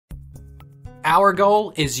Our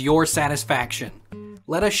goal is your satisfaction.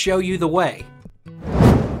 Let us show you the way.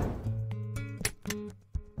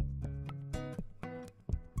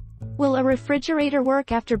 Will a refrigerator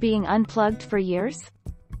work after being unplugged for years?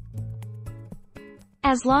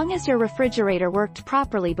 As long as your refrigerator worked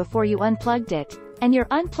properly before you unplugged it, and your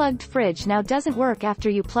unplugged fridge now doesn't work after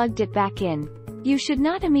you plugged it back in, you should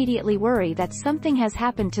not immediately worry that something has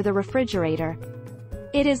happened to the refrigerator.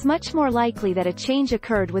 It is much more likely that a change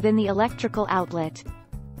occurred within the electrical outlet.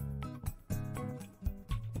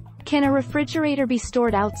 Can a refrigerator be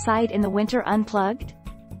stored outside in the winter unplugged?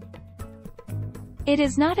 It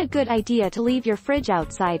is not a good idea to leave your fridge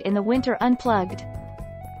outside in the winter unplugged.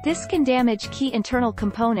 This can damage key internal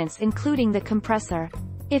components including the compressor.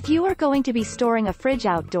 If you are going to be storing a fridge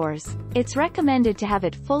outdoors, it's recommended to have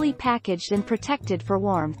it fully packaged and protected for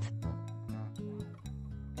warmth.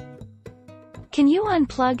 Can you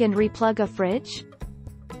unplug and replug a fridge?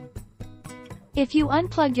 If you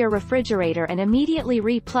unplug your refrigerator and immediately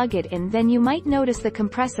replug it in, then you might notice the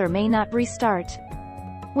compressor may not restart.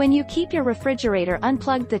 When you keep your refrigerator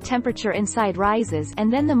unplugged, the temperature inside rises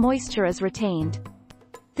and then the moisture is retained.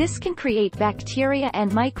 This can create bacteria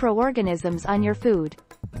and microorganisms on your food.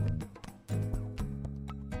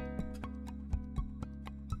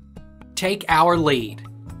 Take our lead.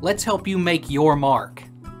 Let's help you make your mark.